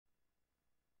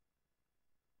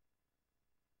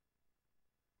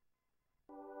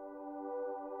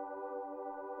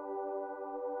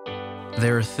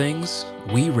There are things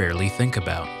we rarely think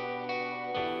about.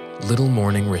 Little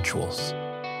morning rituals.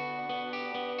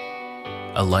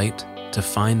 A light to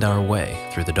find our way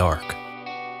through the dark.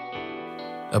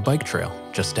 A bike trail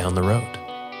just down the road.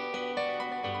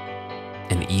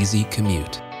 An easy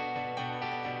commute.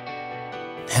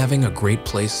 Having a great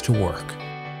place to work.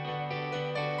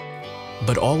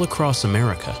 But all across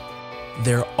America,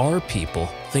 there are people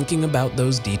thinking about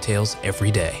those details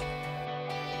every day,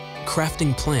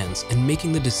 crafting plans and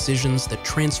making the decisions that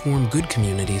transform good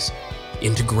communities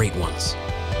into great ones.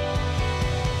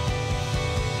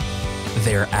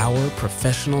 They're our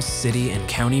professional city and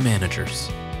county managers.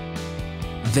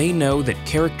 They know that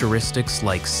characteristics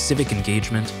like civic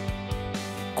engagement,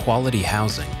 quality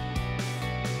housing,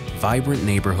 vibrant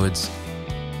neighborhoods,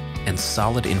 and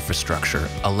solid infrastructure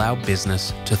allow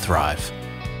business to thrive.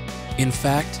 In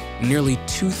fact, nearly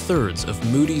 2/3 of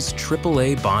Moody's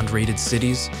AAA bond-rated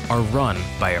cities are run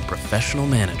by a professional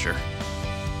manager.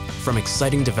 From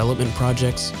exciting development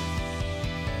projects,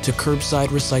 to curbside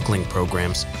recycling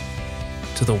programs,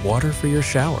 to the water for your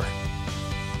shower.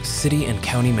 City and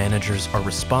county managers are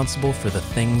responsible for the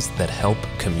things that help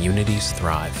communities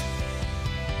thrive.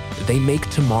 They make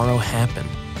tomorrow happen,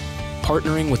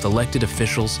 partnering with elected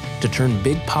officials to turn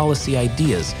big policy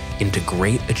ideas into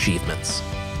great achievements.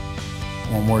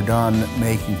 When we're done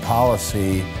making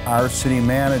policy, our city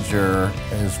manager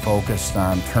is focused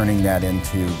on turning that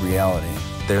into reality.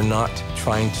 They're not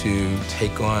trying to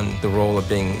take on the role of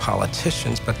being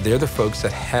politicians, but they're the folks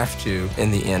that have to, in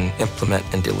the end, implement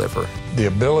and deliver. The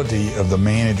ability of the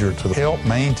manager to help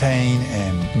maintain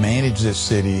and manage this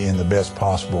city in the best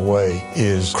possible way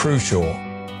is crucial.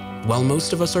 While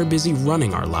most of us are busy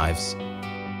running our lives,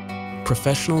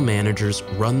 professional managers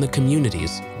run the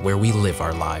communities where we live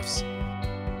our lives.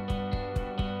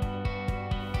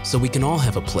 So we can all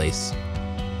have a place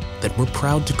that we're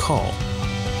proud to call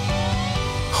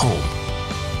home.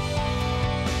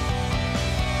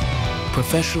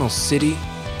 Professional city,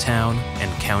 town, and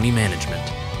county management.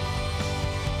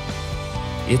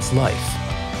 It's life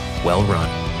well run.